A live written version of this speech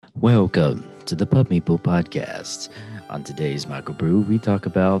Welcome to the Pub Meeple Podcast. On today's Microbrew, we talk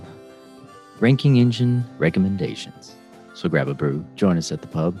about ranking engine recommendations. So grab a brew, join us at the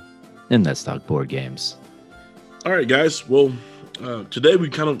pub, and let's talk board games. All right, guys. Well, today we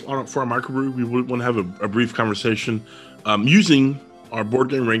for our Microbrew, we want to have a brief conversation using our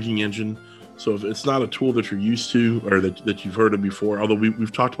board game ranking engine. So if it's not a tool that you're used to or that you've heard of before, although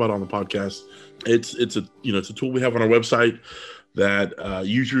we've talked about it on the podcast, it's a tool we have on our website that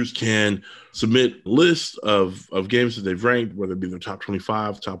users can submit lists of games that they've ranked, whether it be their top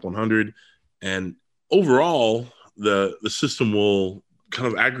 25, top 100, and overall the system will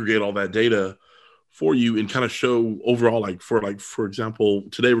kind of aggregate all that data for you and kind of show overall, for example,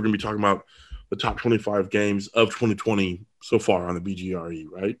 today we're going to be talking about the top 25 games of 2020 so far on the BGRE,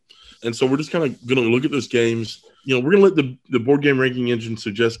 right? And so we're just kind of going to look at those games. We're going to let the board game ranking engine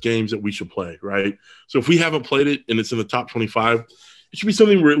suggest games that we should play, right? So if we haven't played it and it's in the top 25, it should be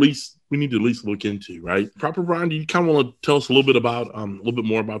something we need to at least look into, right? Proper Brian, do you kind of want to tell us a little bit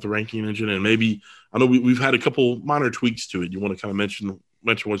more about the ranking engine? And maybe, I know we've had a couple minor tweaks to it. You want to kind of mention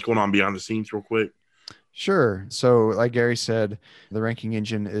what's going on behind the scenes real quick? Sure. So like Gary said, the ranking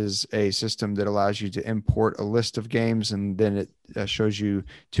engine is a system that allows you to import a list of games, and then it shows you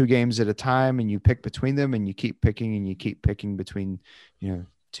two games at a time, and you pick between them, and you keep picking between,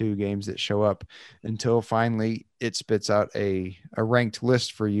 two games that show up until finally it spits out a ranked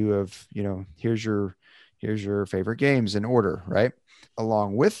list for you of, here's your favorite games in order, right?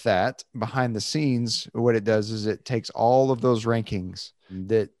 Along with that, behind the scenes, what it does is it takes all of those rankings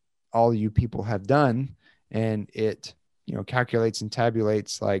that all you people have done, and it, calculates and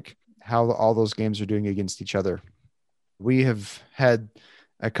tabulates like how all those games are doing against each other. We have had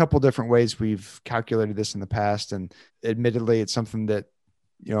a couple different ways we've calculated this in the past, and admittedly, it's something that,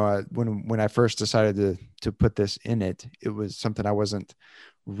 when I first decided to put this in it was something I wasn't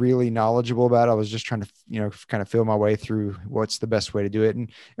really knowledgeable about. I was just trying to, kind of feel my way through what's the best way to do it. And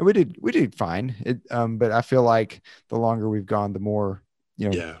we did fine. But I feel like the longer we've gone, the more,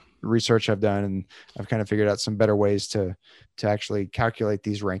 research I've done, and I've kind of figured out some better ways to actually calculate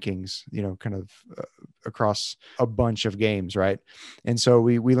these rankings, kind of across a bunch of games. Right. And so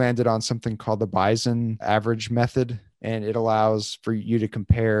we landed on something called the Bison average method, and it allows for you to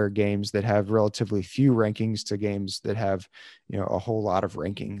compare games that have relatively few rankings to games that have, a whole lot of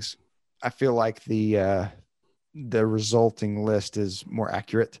rankings. I feel like the resulting list is more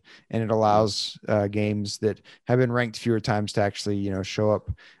accurate, and it allows games that have been ranked fewer times to actually, show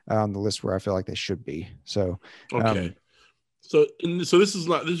up on the list where I feel like they should be. So, okay. So this is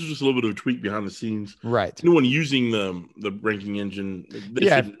just a little bit of a tweak behind the scenes, right? Anyone using the ranking engine, they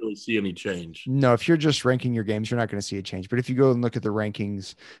shouldn't really see any change. No, if you're just ranking your games, you're not going to see a change. But if you go and look at the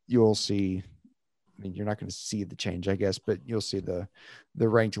rankings, you'll see. I mean, you're not going to see the change, I guess, but you'll see the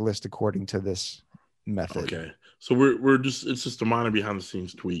ranked list according to this method. Okay. So it's just a minor behind the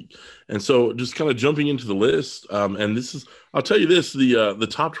scenes tweak. And so just kind of jumping into the list. And I'll tell you this, the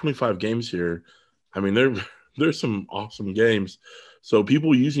top 25 games here, I mean, there's some awesome games. So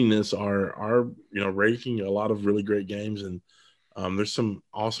people using this are ranking a lot of really great games. And there's some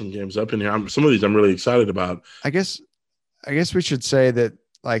awesome games up in here. Some of these I'm really excited about. I guess we should say that,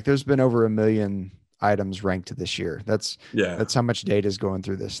 like, there's been over 1 million items ranked this year. That's how much data is going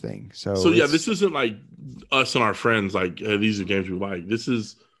through this thing. So this isn't like us and our friends, like these are games we like.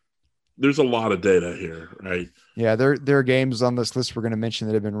 There's a lot of data here, right? Yeah, there are games on this list we're going to mention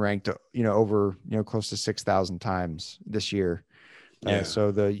that have been ranked, over, close to 6,000 times this year. Yeah.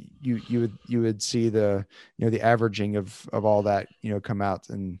 So you would see the averaging of all that, come out.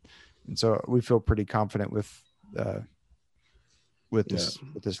 And so we feel pretty confident with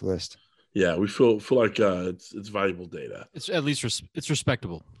this list. Yeah, we feel like it's valuable data. It's at least it's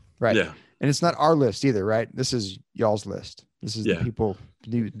respectable, right? Yeah, and it's not our list either, right? This is y'all's list. This is the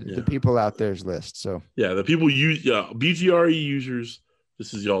people out there's list. So the people use BGRE users.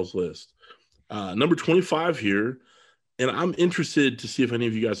 This is y'all's list. Number 25 here, and I'm interested to see if any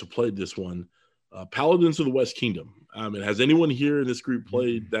of you guys have played this one. Paladins of the West Kingdom. Has anyone here in this group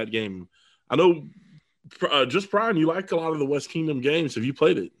played that game? I know, just Brian, you like a lot of the West Kingdom games. Have you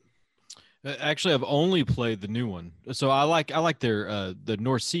played it? Actually, I've only played the new one. So I like their the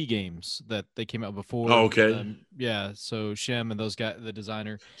North Sea games that they came out before. Oh, okay. So Shem and those guys, the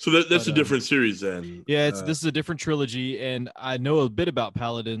designer. So that's a different series then. Yeah, this is a different trilogy, and I know a bit about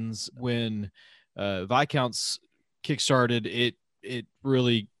Paladins. When Viscounts kickstarted, it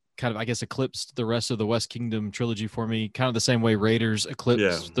really kind of, I guess, eclipsed the rest of the West Kingdom trilogy for me, kind of the same way Raiders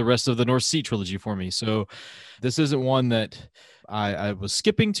eclipsed the rest of the North Sea trilogy for me. So this isn't one that I was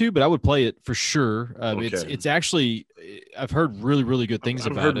skipping to, but I would play it for sure. Okay. It's actually, I've heard really, really good things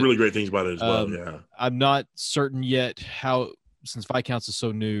about it. I've heard really great things about it as well. Yeah. I'm not certain yet how, since Viscounts is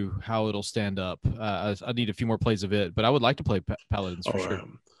so new, how it'll stand up. I need a few more plays of it, but I would like to play Paladins for sure.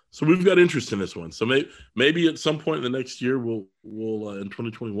 So we've got interest in this one. So maybe at some point in the next year, we'll in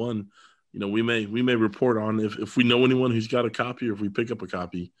 2021, we may report on if we know anyone who's got a copy or if we pick up a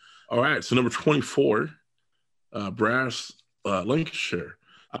copy. All right. So number 24, Brass Lancashire.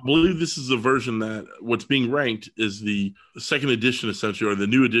 I believe this is a version that what's being ranked is the second edition, essentially, or the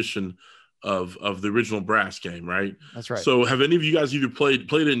new edition of the original Brass game, right? That's right. So have any of you guys either played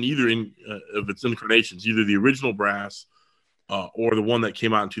it in either of its incarnations, either the original Brass or the one that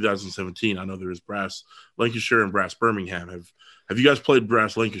came out in 2017? I know there is Brass Lancashire and Brass Birmingham. Have you guys played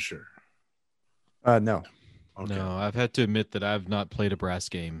Brass Lancashire? No. Okay. No, I've had to admit that I've not played a Brass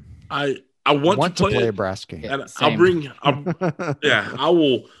game. I want to play a Brass game. And Same. I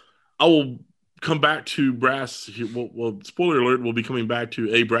will come back to Brass. Well, spoiler alert, we'll be coming back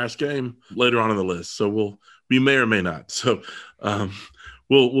to a Brass game later on in the list. So we may or may not. So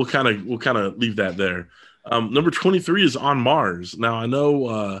we'll kind of leave that there. Number 23 is On Mars. Now I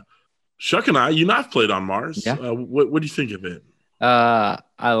know Shuck and I, have played On Mars. Yeah. What do you think of it? I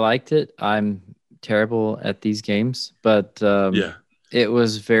liked it. I'm terrible at these games, but it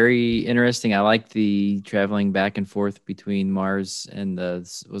was very interesting. I liked the traveling back and forth between Mars and the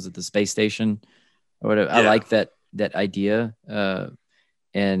space station or whatever. Yeah. I like that idea. And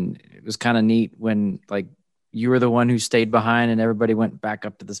it was kind of neat when you were the one who stayed behind and everybody went back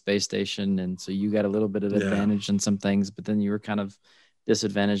up to the space station. And so you got a little bit of advantage in some things, but then you were kind of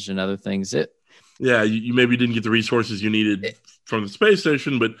disadvantaged in other things. You maybe didn't get the resources you needed from the space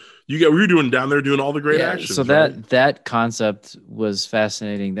station, but we were doing down there doing all the great actions. So that concept was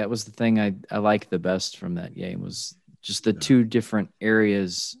fascinating. That was the thing I liked the best from that game, was just the two different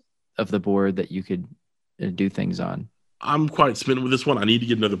areas of the board that you could do things on. I'm quite smitten with this one. I need to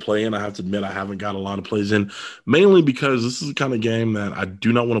get another play in. I have to admit I haven't got a lot of plays in, mainly because this is the kind of game that I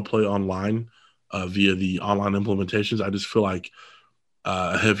do not want to play online via the online implementations. I just feel like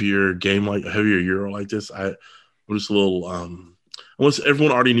a heavier game, like a heavier Euro like this, I'm just a little unless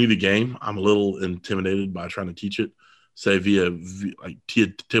everyone already knew the game, I'm a little intimidated by trying to teach it, say via like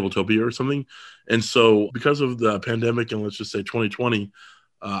Tabletopia or something. And so because of the pandemic and let's just say 2020,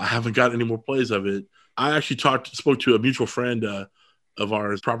 I haven't got any more plays of it. I actually spoke to a mutual friend of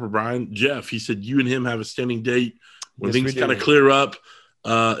ours, Proper Brian, Jeff. He said you and him have a standing date when things kind of clear up.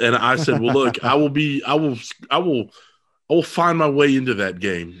 And I said, well, look, I will find my way into that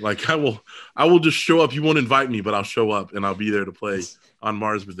game. Like I will just show up. You won't invite me, but I'll show up and I'll be there to play On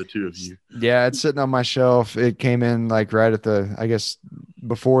Mars with the two of you. Yeah, it's sitting on my shelf. It came in right at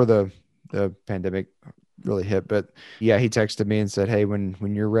before the pandemic really hit. But yeah, he texted me and said, hey, when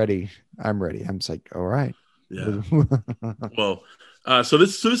you're ready, I'm ready. I'm just like, all right. Yeah. Well, so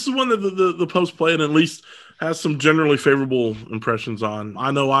this is one that the post play and at least has some generally favorable impressions on.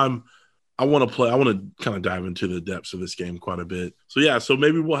 I know I want to kind of dive into the depths of this game quite a bit. So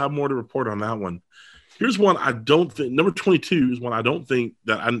maybe we'll have more to report on that one. Here's one I don't think, number 22 is one I don't think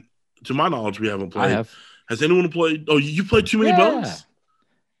that to my knowledge, we haven't played. I have. Has anyone played? Oh, you played Too Many Bones?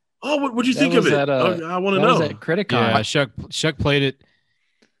 Oh, what'd you think of it? I want to know. Was at Criticon. Yeah, Shuck played it.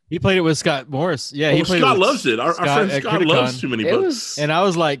 He played it with Scott Morris. Yeah, he played Scott it loves it. Our friend Scott loves Too Many Bones. And I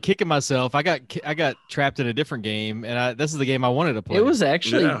was like kicking myself. I got trapped in a different game, and this is the game I wanted to play. It was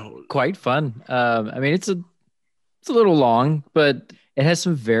actually quite fun. I mean, it's a little long, but it has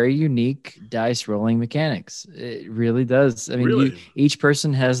some very unique dice rolling mechanics. It really does. I mean, each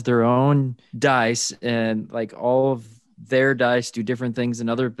person has their own dice, and all of their dice do different things than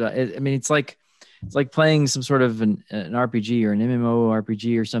other. I mean, it's like playing some sort of an RPG or an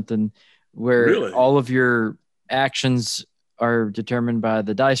MMORPG or something where all of your actions are determined by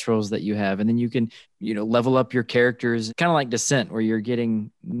the dice rolls that you have. And then you can, level up your characters, kind of like Descent, where you're getting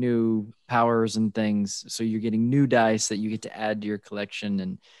new powers and things. So you're getting new dice that you get to add to your collection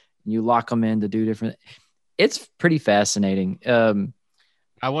and you lock them in to do different. It's pretty fascinating.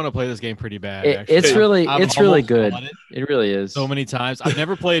 I want to play this game pretty bad. It's really good. It really is. So many times. I've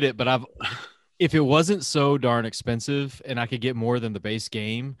never played it, but if it wasn't so darn expensive and I could get more than the base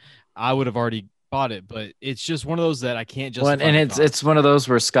game, I would have already bought it. But it's just one of those that I can't just. And it's one of those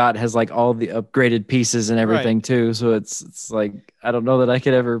where Scott has all the upgraded pieces and everything too. So it's like I don't know that I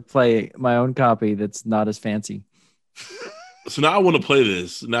could ever play my own copy that's not as fancy. So now I want to play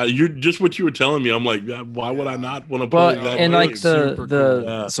this. Now you're just what you were telling me. I'm like, why would I not want to play that?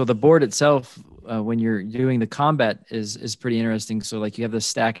 And so the board itself. When you're doing the combat is pretty interesting. So you have this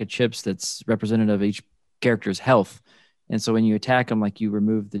stack of chips that's representative of each character's health. And so when you attack them, like you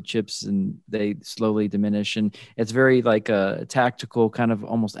remove the chips and they slowly diminish. And it's very like a tactical, kind of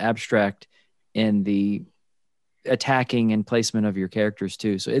almost abstract in the attacking and placement of your characters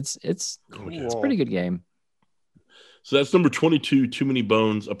too. So it's a pretty good game. So that's number 22, Too Many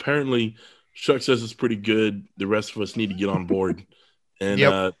Bones. Apparently, Chuck says it's pretty good. The rest of us need to get on board and,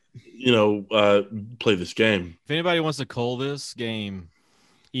 play this game. If anybody wants to call this game,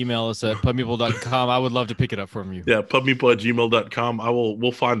 email us at pubmeeple.com. I would love to pick it up from you. Yeah, pubmeeple@gmail.com.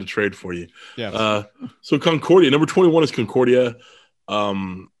 We'll find a trade for you. Yeah. So Concordia, number 21 is Concordia. I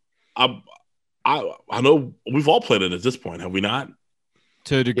know we've all played it at this point, have we not?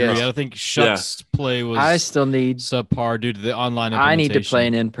 To a degree. Yes. I think Shuck's play was I still need subpar due to the online I implementation. need to play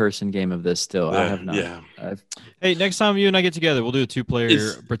an in-person game of this still. I have not. Yeah. Hey, next time you and I get together, we'll do a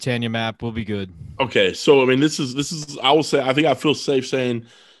 2-player Britannia map. We'll be good. Okay, so I mean, this is. I will say, I think I feel safe saying,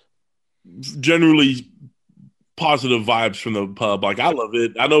 generally positive vibes from the pub. Like I love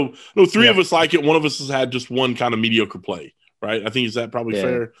it. I know three of us like it. One of us has had just one kind of mediocre play, right? I think is that probably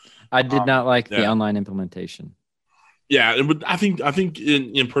fair. I did not like the online implementation. Yeah, but I think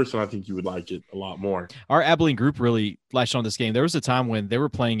in person, I think you would like it a lot more. Our Abilene group really latched on this game. There was a time when they were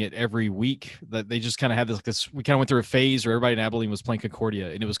playing it every week. That they just kind of had this. We kind of went through a phase where everybody in Abilene was playing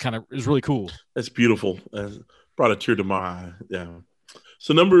Concordia, and it was really cool. That's beautiful. Brought a tear to my eye. Yeah.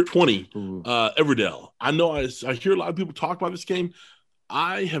 So number 20, Everdell. I know I hear a lot of people talk about this game.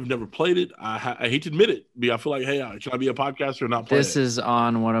 I have never played it. I hate to admit it. I feel like, hey, can I be a podcaster or not play This is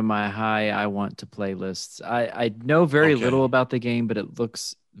on one of my I want to play lists. I know very little about the game, but it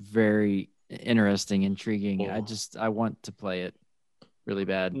looks very interesting, intriguing. Oh. I want to play it really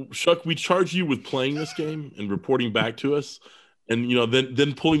bad. Chuck, we charge you with playing this game and reporting back to us. And,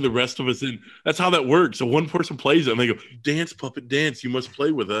 then pulling the rest of us in. That's how that works. So one person plays it and they go, dance, puppet, dance. You must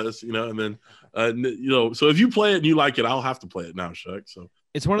play with us, and then, so if you play it and you like it, I'll have to play it now, Chuck. So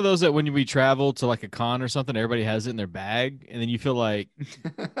it's one of those that when we travel to like a con or something, everybody has it in their bag. And then you feel like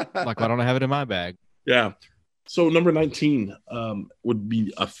why don't I have it in my bag? Yeah. So number 19 would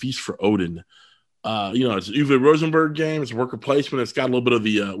be A Feast for Odin. It's an Uwe Rosenberg game. It's a worker placement. It's got a little bit of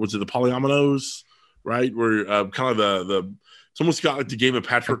the, the polyominoes, right? Where kind of the it's almost got like the game of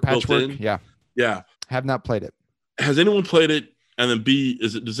Patchwork built in. Yeah. Yeah. Have not played it. Has anyone played it? And then B,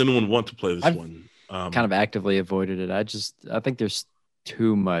 does anyone want to play this one? Kind of actively avoided it. I think there's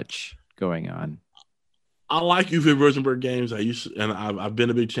too much going on. I like Uwe Rosenberg games. I've been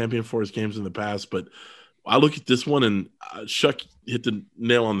a big champion for his games in the past, but I look at this one and Chuck hit the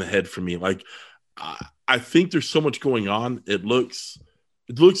nail on the head for me. Like, I think there's so much going on. It looks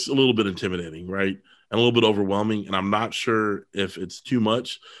a little bit intimidating, right? And a little bit overwhelming, and I'm not sure if it's too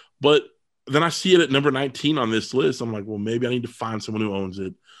much. But then I see it at number 19 on this list. I'm like, well, maybe I need to find someone who owns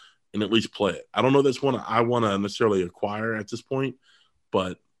it and at least play it. I don't know that's one I want to necessarily acquire at this point,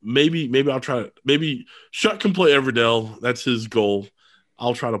 but maybe I'll try it. Maybe Chuck can play Everdell. That's his goal.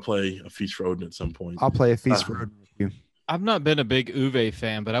 I'll try to play A Feast for Odin at some point. I'll play A Feast for Odin with you. I've not been a big Uwe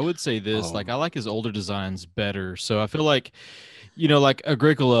fan, but I would say this: I like his older designs better. So I feel like, like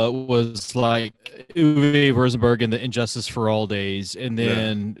Agricola was like Uwe Rosenberg in the Injustice for All days, and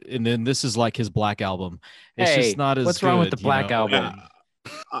then this is like his Black Album. It's just not as. What's wrong with the Black Album?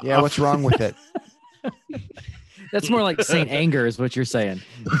 Yeah, what's wrong with it? That's more like Saint Anger, is what you're saying.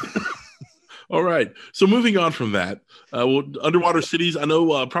 All right. So moving on from that, Underwater Cities. I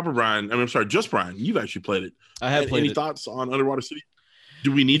know Proper Brian. Just Brian. You've actually played it. I have played it. Any thoughts on Underwater Cities?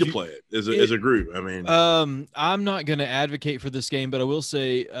 Do we need to play it as a group? I mean, I'm not going to advocate for this game, but I will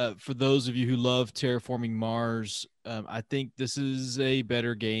say for those of you who love Terraforming Mars, I think this is a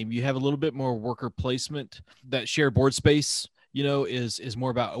better game. You have a little bit more worker placement. That shared board space, is more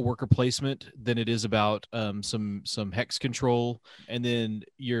about a worker placement than it is about some hex control. And then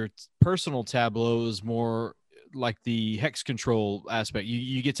your personal tableau is more like the hex control aspect.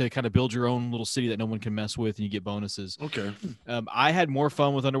 You get to kind of build your own little city that no one can mess with, and you get bonuses. Okay. I had more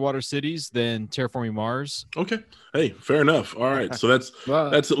fun with Underwater Cities than Terraforming Mars. Okay. Hey, fair enough. All right. So that's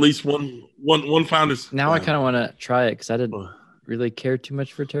at least one found. Now I kind of want to try it because I didn't really care too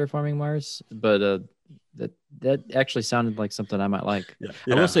much for Terraforming Mars, but that actually sounded like something I might like. Yeah.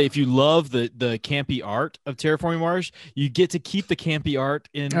 I will say, if you love the campy art of Terraforming Mars, you get to keep the campy art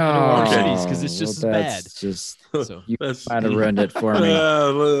in Underwater Cities because it's just as bad. So you might have ruined it for me.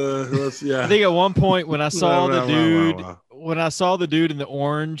 I think at one point when I saw the dude in the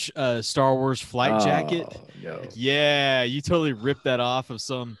orange Star Wars flight jacket, yeah, you totally ripped that off of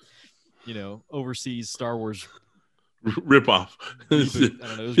some, overseas Star Wars rip off. I don't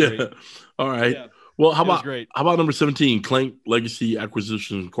know. It was great. All right. Yeah. Well, how about number 17, Clank Legacy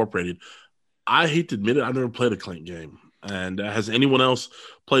Acquisitions Incorporated? I hate to admit it, I've never played a Clank game. And has anyone else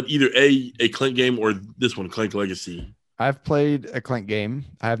played either a Clank game or this one, Clank Legacy? I've played a Clank game.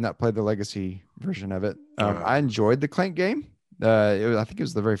 I have not played the Legacy version of it. I enjoyed the Clank game. I think it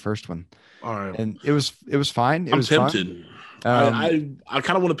was the very first one. All right, and it was fine. I'm tempted. I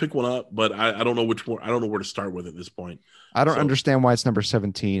kind of want to pick one up, but I don't know which one. I don't know where to start with at this point. I don't understand why it's number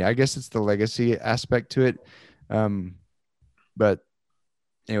 17. I guess it's the legacy aspect to it. But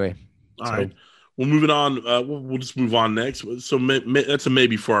anyway. All right. Well, moving on. We'll just move on next. So that's a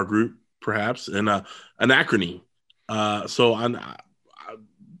maybe for our group, perhaps, and Anachrony.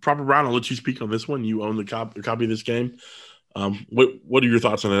 Proper Brian, I'll let you speak on this one. You own the copy of this game. What are your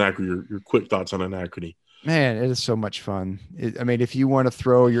thoughts on Anachrony? Your quick thoughts on Anachrony? Man, it is so much fun. If you want to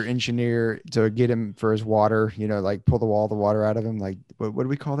throw your engineer to get him for his water, like pull the water out of him, like what do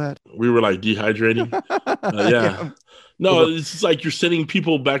we call that? We were like dehydrating. Yeah. No, it's like you're sending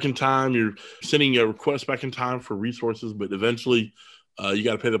people back in time. You're sending a request back in time for resources, but eventually you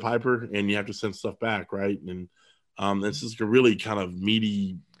got to pay the piper and you have to send stuff back, right? And this is a really kind of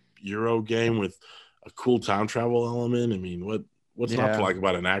meaty Euro game with a cool time travel element. I mean, what's not to like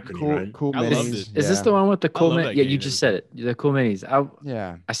about Anachrony, right? Cool I loved it. Is this the one with the cool minis? Yeah, game. you just said it. The cool minis.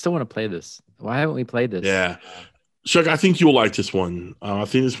 I still want to play this. Why haven't we played this? Yeah. Chuck, I think you'll like this one. I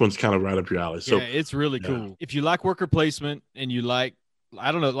think this one's kind of right up your alley. So yeah, it's really cool. If you like worker placement and you like,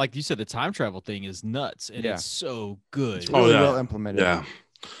 I don't know, like you said, the time travel thing is nuts and it's so good. It's really well implemented. Yeah.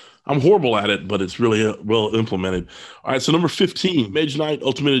 I'm horrible at it, but it's really well implemented. All right, so number 15, Mage Knight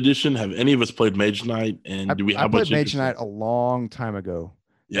Ultimate Edition. Have any of us played Mage Knight? And I played Mage Knight a long time ago.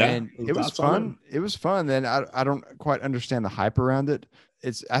 Yeah, and it was fun. It was fun. Then I don't quite understand the hype around it.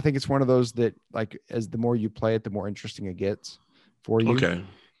 I think it's one of those that, like, as the more you play it, the more interesting it gets for you. Okay.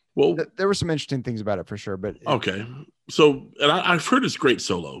 Well, there were some interesting things about it for sure, but okay. So, and I've heard it's great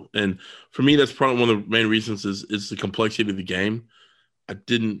solo, and for me, that's probably one of the main reasons is the complexity of the game. I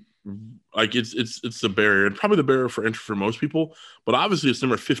didn't like it's the barrier, and probably the barrier for entry for most people. But obviously, it's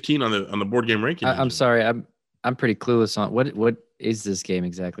number 15 on the board game ranking. I'm sorry, I'm pretty clueless on what is this game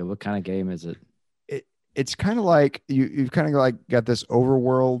exactly? What kind of game is it? It's kind of like you've kind of like got this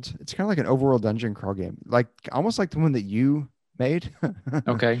overworld. It's kind of like an overworld dungeon crawl game, like almost like the one that you made.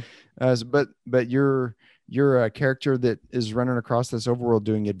 Okay. But you're a character that is running across this overworld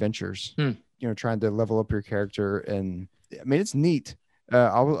doing adventures. Trying to level up your character, and I mean it's neat.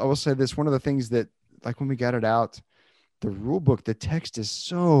 I will say this: one of the things that, like, when we got it out, the rule book, the text is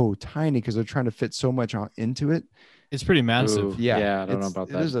so tiny because they're trying to fit so much into it. It's pretty massive. Ooh, yeah, I don't know about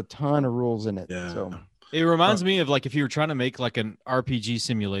that. There's a ton of rules in it. Yeah. So it reminds me of, like, if you were trying to make like an RPG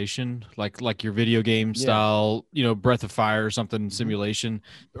simulation, like your video game style, Breath of Fire or something simulation,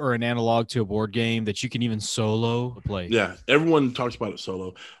 or an analog to a board game that you can even solo play. Yeah, everyone talks about it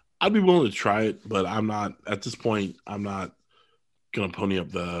solo. I'd be willing to try it, but I'm not at this point. I'm not gonna pony up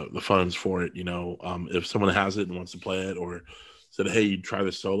the funds for it. If someone has it and wants to play it, or said, "Hey, try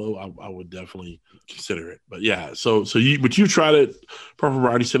this solo," I would definitely consider it. But yeah, but you tried it. Proper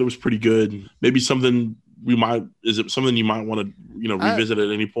Variety said it was pretty good. Maybe something is it something you might want to revisit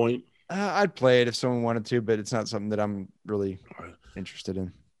at any point? I'd play it if someone wanted to, but it's not something that I'm really interested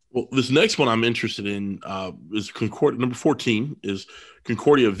in. Well, this next one I'm interested in is Concordia. Number 14 is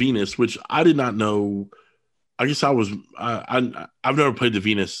Concordia Venus, which I did not know. I guess I've never played the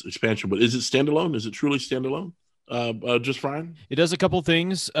Venus expansion, but is it standalone? Is it truly standalone? Just Brian? It does a couple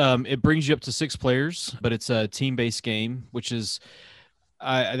things. It brings you up to 6 players, but it's a team-based game, which is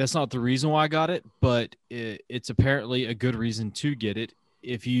that's not the reason why I got it, but it's apparently a good reason to get it.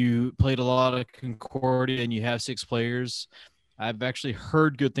 If you played a lot of Concordia and you have 6 players, I've actually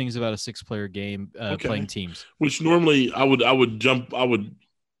heard good things about a 6-player game playing teams. Which normally I wouldn't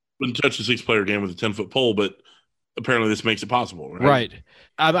touch a 6-player game with a 10-foot pole, but apparently this makes it possible, right? Right.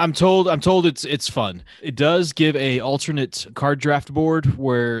 I'm told it's fun. It does give a alternate card draft board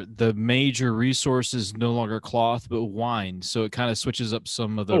where the major resource is no longer cloth but wine, so it kind of switches up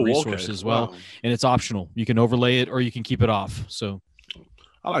some of the resources as well. Wow. And it's optional. You can overlay it or you can keep it off. So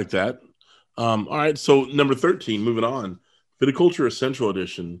I like that. All right, so number 13, moving on, Viticulture Essential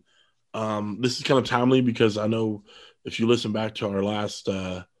Edition. This is kind of timely because I know if you listen back to our last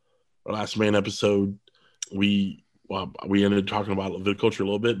main episode, we ended talking about Viticulture a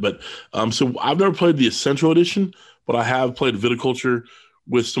little bit, but so I've never played the Essential Edition, but I have played Viticulture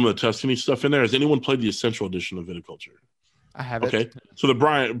with some of the Tuscany stuff in there. Has anyone played the Essential Edition of Viticulture? I haven't. Okay, so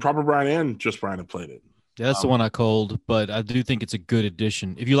Proper Brian and Just Brian have played it. Yeah, that's the one I called, but I do think it's a good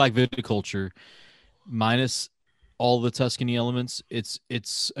addition. If you like Viticulture, minus all the Tuscany elements,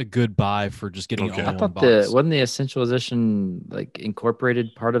 it's a good buy for just getting it Okay. all I in thought one box. wasn't the Essential Edition like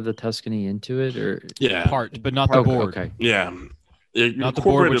incorporated part of the Tuscany into it, or Yeah. Part, but not the board. Okay. Yeah. It Not the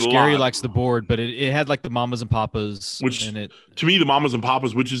board, which incorporated a Gary lot. likes the board, but it had like the mamas and papas Which- in it. To me, the mamas and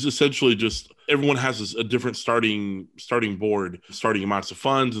papas, which is essentially just everyone has a different starting board, starting amounts of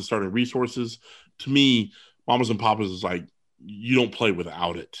funds and starting resources. To me, mamas and papas is like you don't play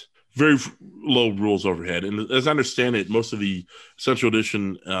without it. Very low rules overhead, and as I understand it, most of the Essential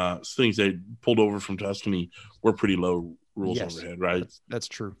Edition things they pulled over from Tuscany were pretty low rules Yes. overhead, right? That's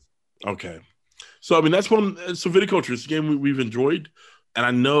true. Okay. So, I mean, that's one. So, Viticulture is a game we've enjoyed. And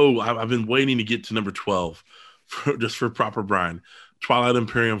I know I've been waiting to get to number 12 just for proper Brian. Twilight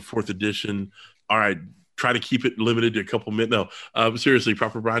Imperium 4th edition. All right. Try to keep it limited to a couple minutes. No, seriously,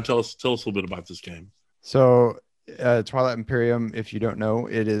 proper Brian, tell us a little bit about this game. So Twilight Imperium, if you don't know,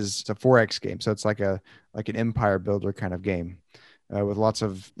 it's a 4X game. So it's like an empire builder kind of game with lots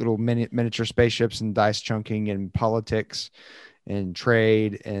of little miniature spaceships and dice chunking and politics and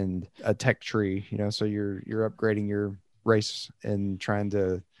trade and a tech tree, so you're upgrading your race and trying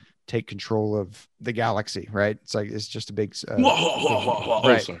to take control of the galaxy, right? It's just a big Whoa.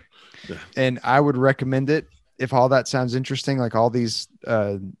 right. Sorry. Yeah. And I would recommend it if all that sounds interesting, like all these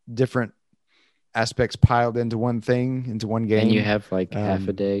different aspects piled into one game, And you have like half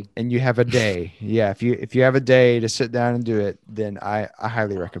a day. and you have a day. Yeah, if you have a day to sit down and do it, then I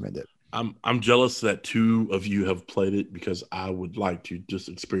highly recommend it. I'm jealous that 2 of you have played it because I would like to just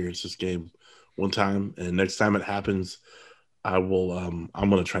experience this game one time, and next time it happens, I will. I'm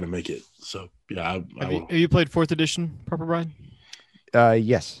going to try to make it. So yeah, Have you played 4th edition, proper Brian?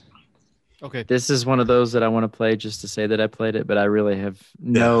 Yes. Okay. This is one of those that I want to play just to say that I played it, but I really have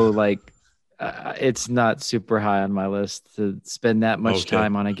no it's not super high on my list to spend that much Okay.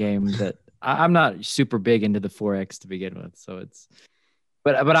 time on a game that I'm not super big into the 4X to begin with. So it's,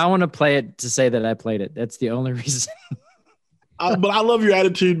 but I want to play it to say that I played it. That's the only reason. But I love your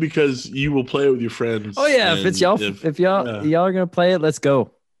attitude because you will play it with your friends. Oh yeah, if it's y'all, and if y'all are gonna play it, let's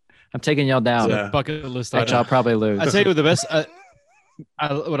go. I'm taking y'all down. Yeah. Bucket list Actually, I'll item. probably lose. I tell you what, the best.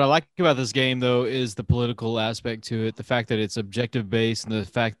 What I like about this game, though, is the political aspect to it. The fact that it's objective based, and the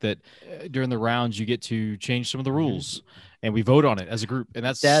fact that during the rounds you get to change some of the rules, and we vote on it as a group, and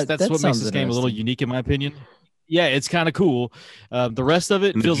that's That what makes sounds this game a little interesting. unique, in my opinion. Yeah, it's kind of cool. The rest of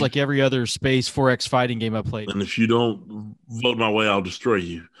it And if feels you- like every other space 4X fighting game I played. And if you don't vote my way, I'll destroy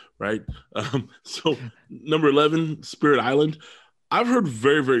you. Right. So number 11, Spirit Island. I've heard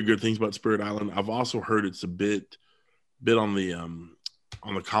very, very good things about Spirit Island. I've also heard it's a bit on the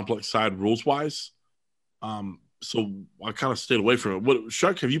complex side rules wise. So I kind of stayed away from it. What,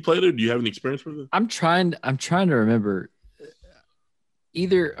 Shuck, have you played it? Do you have any experience with it? I'm trying to remember.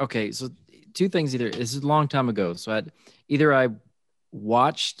 Okay, so 2 things. This is a long time ago, so I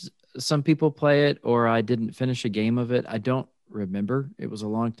watched some people play it, or I didn't finish a game of it. I don't remember. It was a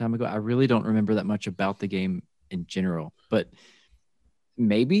long time ago. I really don't remember that much about the game in general, but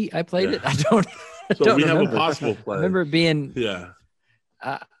maybe I played it. I don't. I So don't we have remember. a possible I play. remember it being. Yeah.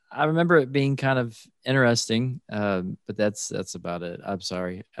 I remember it being kind of interesting, but that's about it. I'm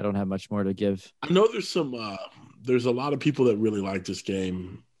sorry, I don't have much more to give. I know there's a lot of people that really like this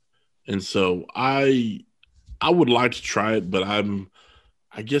game. And so I would like to try it, but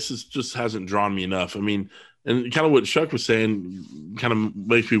I guess it just hasn't drawn me enough. I mean, and kind of what Shuck was saying kind of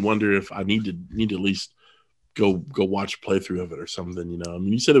makes me wonder if I need to at least go watch a playthrough of it or something, I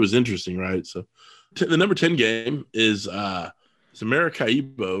mean, you said it was interesting, right? So the number 10 game is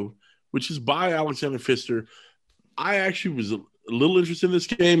Maracaibo, which is by Alexander Pfister. I actually was a little interested in this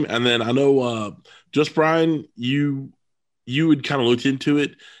game, and then I know just Brian, you had kind of looked into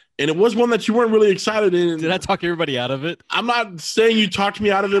it, and it was one that you weren't really excited in. Did I talk everybody out of it? I'm not saying you talked me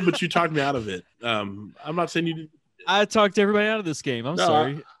out of it, but you talked me out of it. I'm not saying you did. I talked everybody out of this game. I'm No,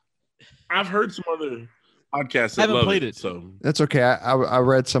 sorry. I've heard some other podcasts that Haven't love played it, it. so That's okay. I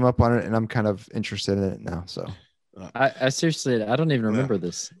read some up on it and I'm kind of interested in it now. So I seriously, I don't even remember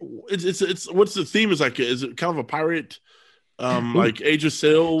this. it's what's the theme? Is it kind of a pirate, like Age of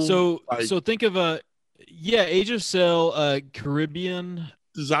Sail? So like, so think of Age of Sail, Caribbean.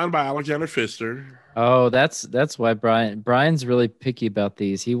 designed by Alexander Pfister. Oh, that's why Brian's really picky about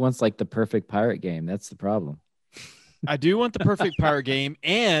these. He wants like the perfect pirate game. That's the problem. I do want the perfect pirate game,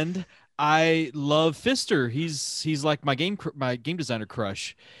 and I love Pfister. He's like my game designer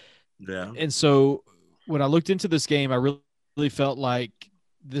crush. Yeah. And so when I looked into this game, I really felt like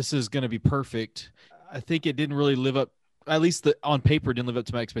this is going to be perfect. I think it didn't really live up at least on paper, didn't live up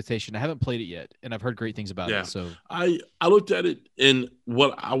to my expectation. I haven't played it yet, and I've heard great things about it. So I looked at it, and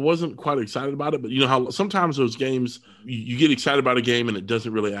what I wasn't quite excited about it, but you know how sometimes those games you get excited about a game and it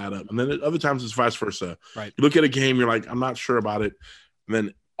doesn't really add up, and then other times it's vice versa. Right. You look at a game, you're like, I'm not sure about it, and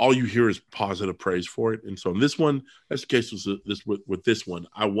then all you hear is positive praise for it. And so in this one, that's the case with this one.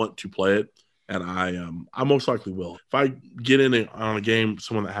 I want to play it, and I most likely will. If I get in on a game,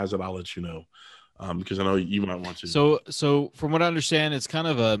 someone that has it, I'll let you know. Because I know you might want to. So from what I understand, it's kind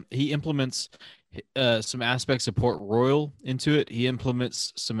of he implements some aspects of Port Royal into it. He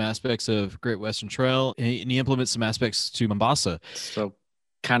implements some aspects of Great Western Trail, and he implements some aspects to Mombasa. So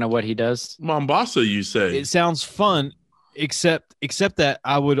kind of what he does. Mombasa, you say? It sounds fun, except that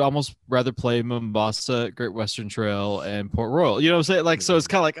I would almost rather play Mombasa, Great Western Trail, and Port Royal. You know what I'm saying? Like, so it's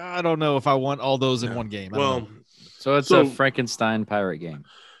kind of like, I don't know if I want all those in one game. Well, so it's a Frankenstein pirate game.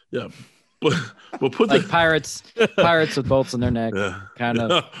 Yeah. But put like pirates with bolts in their neck, kind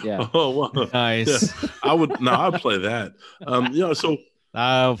of. Yeah. Oh, well, nice. Yeah. I'd play that. So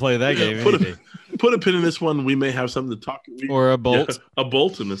I'll play that game. Put a pin in this one. We may have something to talk. Or a bolt. Yeah, a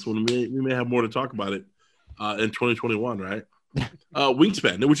bolt in this one. We may have more to talk about it in 2021, right?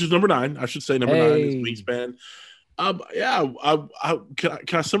 Wingspan, which is number 9. I should say number 9 is Wingspan.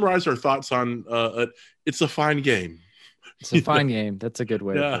 Can I summarize our thoughts on it's a fine game. It's a fine game. That's a good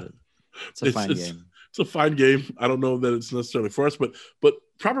way to put it. It's a fine game. It's a fine game. I don't know that it's necessarily for us, but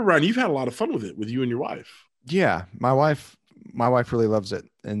Proper Brian, you've had a lot of fun with it, with you and your wife. Yeah, my wife really loves it,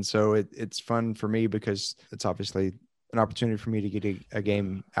 and so it's fun for me because it's obviously an opportunity for me to get a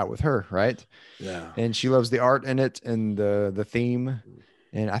game out with her, right? Yeah. And she loves the art in it and the theme,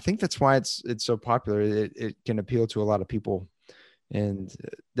 and I think that's why it's so popular. It can appeal to a lot of people, and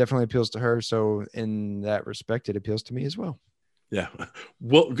definitely appeals to her. So in that respect, it appeals to me as well. Yeah.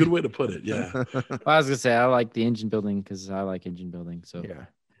 Well, good way to put it. Yeah. Well, I was going to say, I like the engine building because I like engine building. So yeah,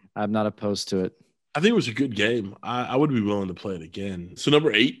 I'm not opposed to it. I think it was a good game. I would be willing to play it again. So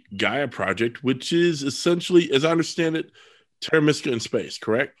number 8, Gaia Project, which is essentially, as I understand it, Terra Mystica in space,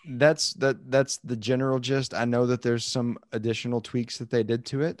 correct? That's the general gist. I know that there's some additional tweaks that they did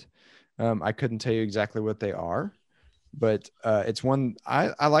to it. I couldn't tell you exactly what they are. But it's one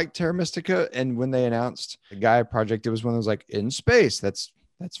I like Terra Mystica, and when they announced the Gaia Project, it was one that was like in space. That's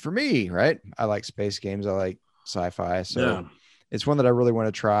for me, right? I like space games. I like sci-fi, so it's one that I really want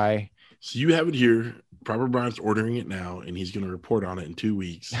to try. So you have it here. Proper Brian's ordering it now, and he's going to report on it in 2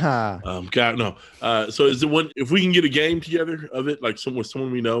 weeks. God, no. So is it one? If we can get a game together of it, like with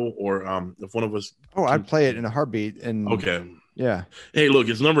someone we know, or if one of us? Oh, I'd play it in a heartbeat. And okay. Yeah. Hey, look,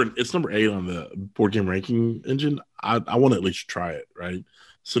 it's number 8 on the board game ranking engine. I want to at least try it, right?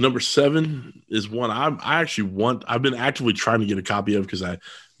 So number 7 is one I've been actively trying to get a copy of because I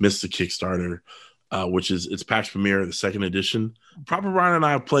missed the Kickstarter, which is it's PAX Premier, the 2nd edition. Proper Brian and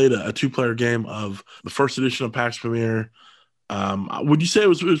I have played a 2-player game of the 1st edition of PAX Premier. Would you say it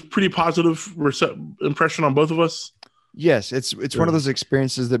was pretty positive impression on both of us? Yes, it's one of those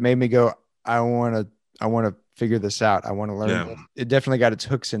experiences that made me go, I want to figure this out. I want to learn. Yeah. It definitely got its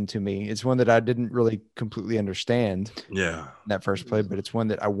hooks into me. It's one that I didn't really completely understand. Yeah. In that first play, but it's one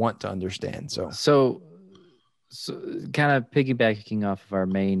that I want to understand. So kind of piggybacking off of our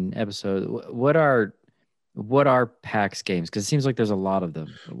main episode, what are PAX games? Because it seems like there's a lot of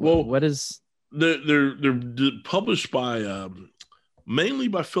them. Well, what is they're published by mainly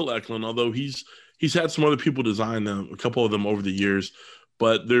by Phil Eklund, although he's had some other people design them, a couple of them over the years.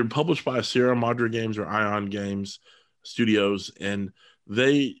 But they're published by Sierra Madre Games or Ion Games Studios, and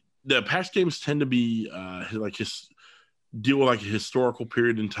the PAX games tend to be deal with like a historical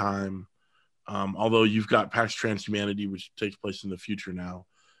period in time. Although you've got PAX Transhumanity, which takes place in the future now.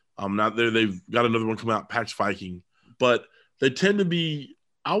 They've got another one coming out, PAX Viking, but they tend to be,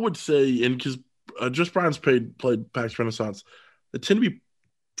 I would say, and because Just Brian's played PAX Renaissance, they tend to be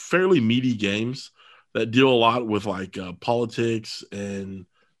fairly meaty games that deal a lot with like politics and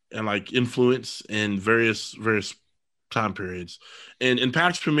like influence in various time periods. And in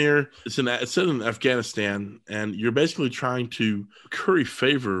PAX Premier, it's set in Afghanistan, and you're basically trying to curry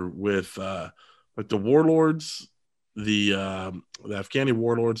favor with like the warlords, the Afghani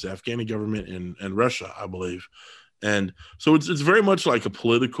warlords, the Afghani government, and Russia, I believe. And so it's very much like a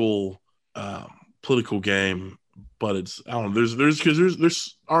political game. But it's, I don't know,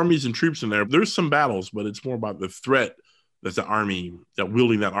 there's armies and troops in there. There's some battles, but it's more about the threat that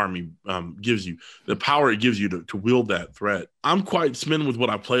wielding that army gives you, the power it gives you to wield that threat. I'm quite smitten with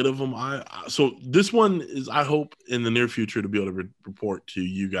what I played of them. So this one is, I hope in the near future to be able to report to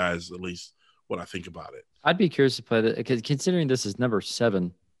you guys at least what I think about it. I'd be curious to play that, because considering this is number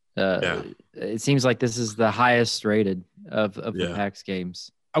 7, It seems like this is the highest rated of the PAX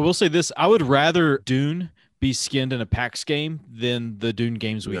games. I will say this: I would rather Dune be skinned in a PAX game than the Dune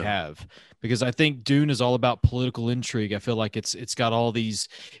games we have, because I think Dune is all about political intrigue. I feel like it's got all these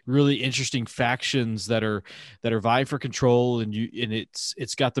really interesting factions that are vying for control, and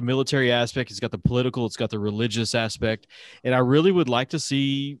it's got the military aspect, it's got the political, it's got the religious aspect, and I really would like to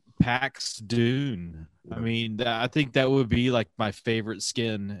see PAX Dune. I mean, I think that would be like my favorite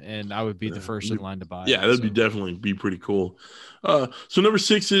skin, and I would be the first in line to buy it. Yeah, that'd definitely be pretty cool. So number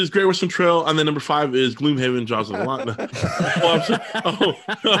 6 is Great Western Trail, and then number 5 is Gloomhaven, Jaws of the Lion.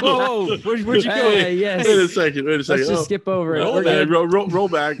 Whoa, where'd you go? Yes. Wait a second. Let's just skip over it. Roll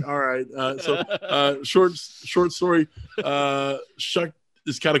back. All right. Short story. Shuck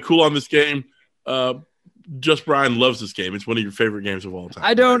is kind of cool on this game. Just Brian loves this game. It's one of your favorite games of all time.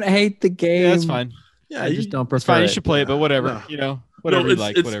 I don't hate the game. Yeah, that's fine. Yeah, I just don't prefer. It's fine. it. You should play it, but whatever. No. Whatever you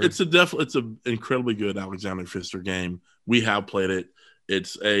like. Whatever. It's an incredibly good Alexander Pfister game. We have played it.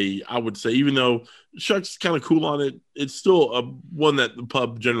 I would say, even though Shuck's kind of cool on it, it's still one that the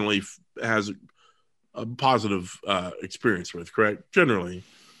pub generally has a positive experience with. Correct? Generally,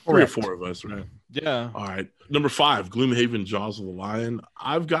 3 or 4 of us, right? Yeah. All right. Number 5, Gloomhaven, Jaws of the Lion.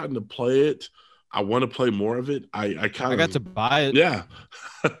 I've gotten to play it. I want to play more of it. I got to buy it. Yeah.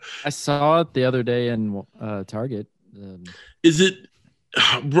 I saw it the other day in Target. Is it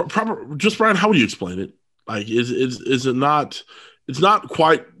proper? Just Brian, how would you explain it? Like, is it not? It's not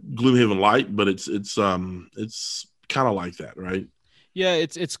quite Gloomhaven Light, but it's kind of like that, right? Yeah,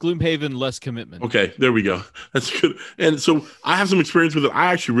 it's Gloomhaven, less commitment. Okay, there we go. That's good. And so I have some experience with it.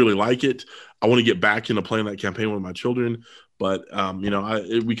 I actually really like it. I want to get back into playing that campaign with my children, but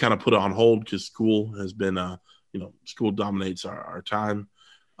we kind of put it on hold because school has been, school dominates our time.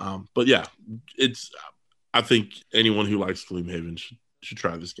 But yeah, I think anyone who likes Gloomhaven should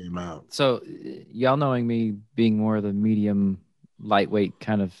try this game out. So y'all knowing me being more of the medium lightweight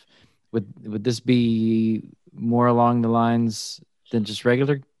kind of, would this be more along the lines than just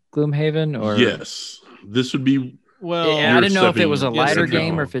regular Gloomhaven? Or yes, this would be. Well, I didn't know if it was a lighter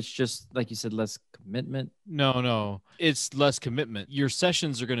game or if it's just, like you said, less commitment. No, it's less commitment. Your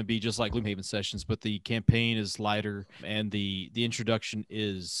sessions are going to be just like Gloomhaven sessions, but the campaign is lighter and the introduction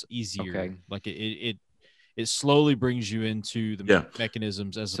is easier. Okay. Like it slowly brings you into the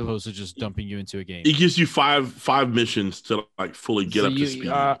mechanisms as opposed to just dumping you into a game. It gives you five missions to like fully get up to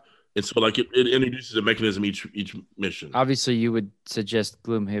speed. And so like it introduces a mechanism each mission. Obviously, you would suggest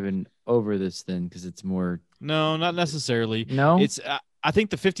Gloomhaven over this then because it's more. No, not necessarily. No, it's. I think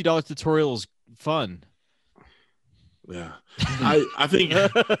the $50 tutorial is fun. Yeah, I think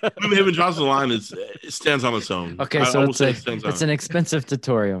Gloomhaven Jaws of the Lion it stands on its own. Okay, so it's an expensive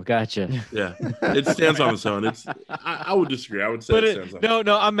tutorial. Gotcha. Yeah, it stands on its own. I would disagree. I would say it stands on.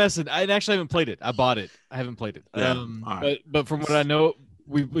 No, I'm messing. I actually haven't played it. I bought it. I haven't played it. Yeah, but from what I know,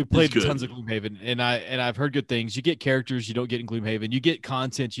 we played tons of Gloomhaven, and I've heard good things. You get characters you don't get in Gloomhaven. You get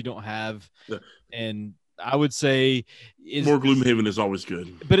content you don't have, and I would say more Gloomhaven is always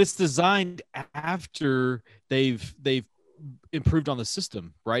good. But it's designed after they've improved on the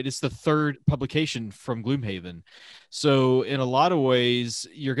system, right? It's the third publication from Gloomhaven. So in a lot of ways,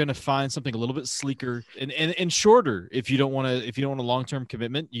 you're going to find something a little bit sleeker and shorter. If you don't want a long-term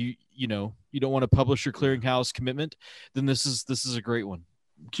commitment, you don't want a publisher clearinghouse commitment, then this is a great one.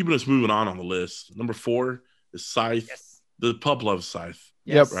 Keeping us moving on the list. Number 4 is Scythe. Yes. The pub loves Scythe.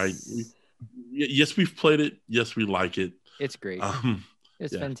 Yep. Right. Yes, we've played it. Yes, we like it. It's great.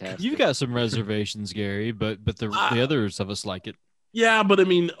 It's fantastic. You've got some reservations, Gary, but the others of us like it. Yeah, but I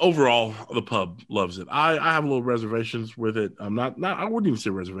mean, overall, the pub loves it. I have a little reservations with it. I'm not. I wouldn't even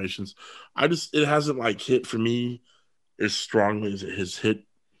say reservations. It hasn't like hit for me as strongly as it has hit.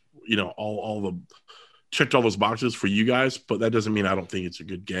 Checked all those boxes for you guys, but that doesn't mean I don't think it's a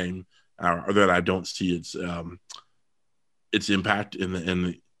good game or that I don't see its impact in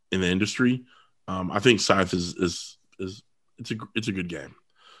the industry. I think Scythe is it's a good game.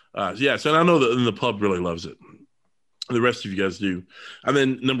 So I know that the pub really loves it. The rest of you guys do. And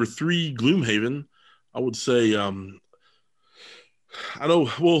then number 3, Gloomhaven. I would say I know.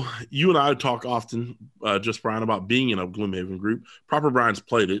 Well, you and I talk often, just Brian, about being in a Gloomhaven group. Proper Brian's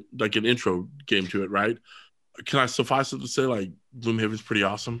played it, like an intro game to it, right? Can I suffice it to say, like, Gloomhaven's pretty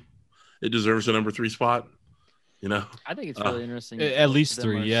awesome? It deserves a number 3 spot. I think it's really interesting. At least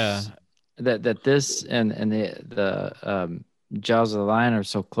 3, yeah. That this and the Jaws of the Lion are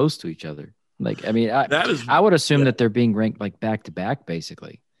so close to each other. Like, I mean, I would assume that they're being ranked like back to back,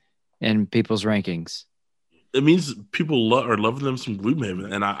 basically, in people's rankings. It means people are loving them some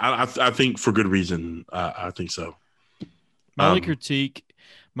Gloomhaven, and I think for good reason. I think so. My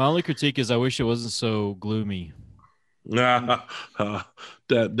My only critique is I wish it wasn't so gloomy. That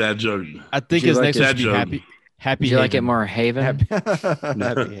joke. I think you his like next it? one should be That Happy Would you like it Haven. more Haven? Happy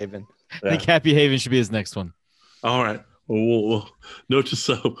Haven. I think Happy Haven should be his next one. All right. Well, we'll note to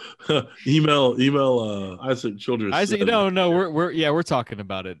self. email Isaac Childress. Isaac, no, we're talking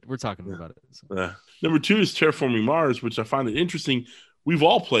about it. We're talking about it. So. Number 2 is Terraforming Mars, which I find it interesting. We've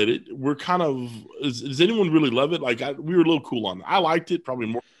all played it. We're kind of. Does anyone really love it? Like we were a little cool on it. I liked it, probably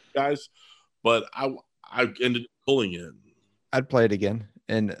more guys, but I ended up pulling it. I'd play it again,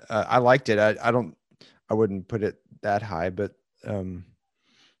 and I liked it. I wouldn't put it that high, but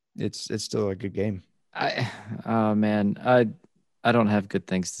it's still a good game. Oh man, I don't have good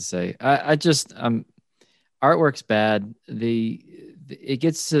things to say. I just artwork's bad. It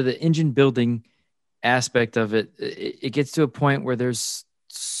gets to the engine building aspect of it. It gets to a point where there's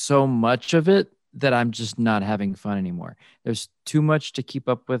so much of it that I'm just not having fun anymore. There's too much to keep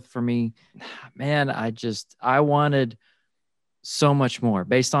up with for me. Man, I wanted so much more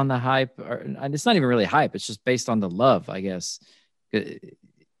based on the hype. And it's not even really hype. It's just based on the love, I guess.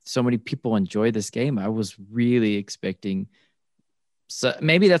 So many people enjoy this game. I was really expecting. So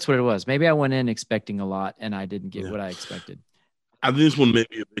maybe that's what it was. Maybe I went in expecting a lot and I didn't get what I expected. I think this one may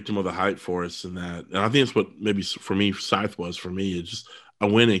be a victim of the hype for us in that. And I think it's what maybe for me, Scythe was for me. It's just, I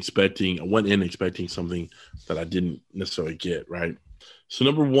went in expecting something that I didn't necessarily get. Right. So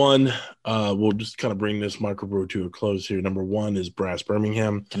number 1, we'll just kind of bring this microbrew to a close here. Number 1 is Brass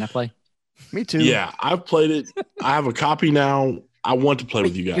Birmingham. Can I play? Me too. Yeah, I've played it. I have a copy now. I want to play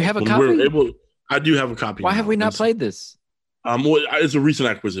with you guys. You have a When copy? we're able, I do have a copy. Why now. have we not It's- played this? Well, it's a recent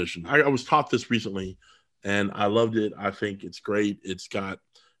acquisition. I was taught this recently, and I loved it. I think it's great. It's got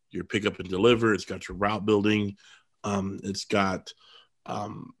your pick up and deliver. It's got your route building. It's got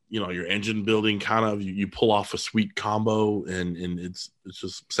your engine building. Kind of you pull off a sweet combo, and it's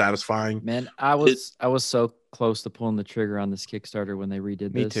just satisfying. Man, I was so close to pulling the trigger on this Kickstarter when they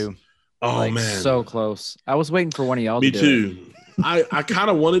redid Me this. too. Oh man, so close. I was waiting for one of y'all me to do it. too. I kind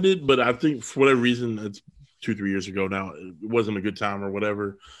of wanted it, but I think for whatever reason, it's 2-3 years ago now. It wasn't a good time or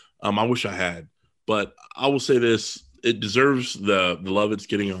whatever. I wish I had, but I will say this: it deserves the love it's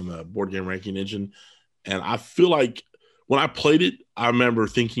getting on the board game ranking engine. And I feel like when I played it, I remember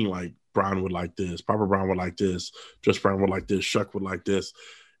thinking like Brian would like this, Papa Brown would like this, Just Brown would like this, Shuck would like this.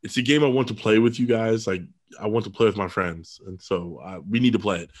 It's a game I want to play with you guys. Like I want to play with my friends, and so we need to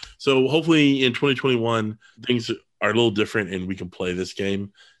play it. So hopefully in 2021 things are a little different, and we can play this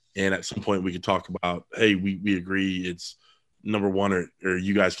game. And at some point we can talk about, hey, we agree it's number 1, or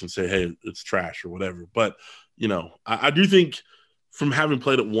you guys can say, hey, it's trash or whatever. But I do think from having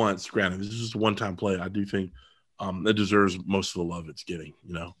played it once, granted this is just a one-time play, I do think it deserves most of the love it's getting.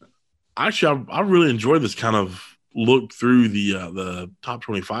 Actually, I really enjoyed this kind of look through the top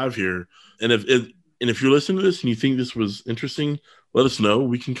 25 here. And if you're listening to this and you think this was interesting, let us know.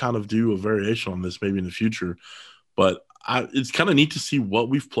 We can kind of do a variation on this maybe in the future. But it's kind of neat to see what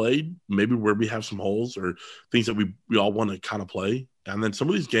we've played, maybe where we have some holes or things that we all want to kind of play. And then some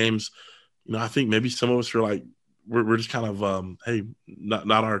of these games, I think maybe some of us are like, we're just kind of, hey, not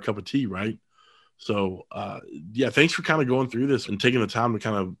our cup of tea, right? So, thanks for kind of going through this and taking the time to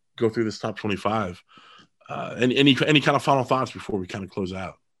kind of go through this top 25. And any kind of final thoughts before we kind of close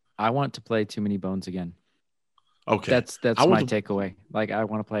out? I want to play Too Many Bones again. Okay. That's my takeaway. Like I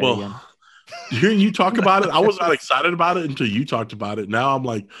want to play it again. Hearing you talk about it, I was not excited about it until you talked about it. Now I'm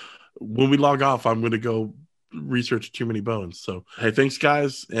like, when we log off, I'm going to go research Too Many Bones. So, hey, thanks,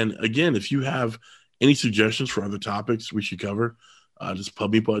 guys. And again, if you have any suggestions for other topics we should cover, just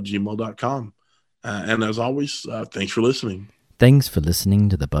pubmeeple@gmail.com. And as always, thanks for listening. Thanks for listening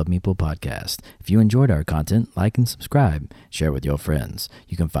to the Pub Meeple podcast. If you enjoyed our content, like and subscribe. Share with your friends.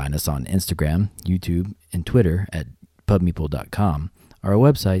 You can find us on Instagram, YouTube, and Twitter at pubmeeple.com. Our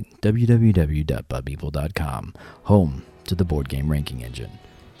website, www.pubmeeple.com, home to the board game ranking engine.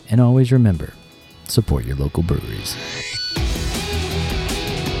 And always remember, support your local breweries.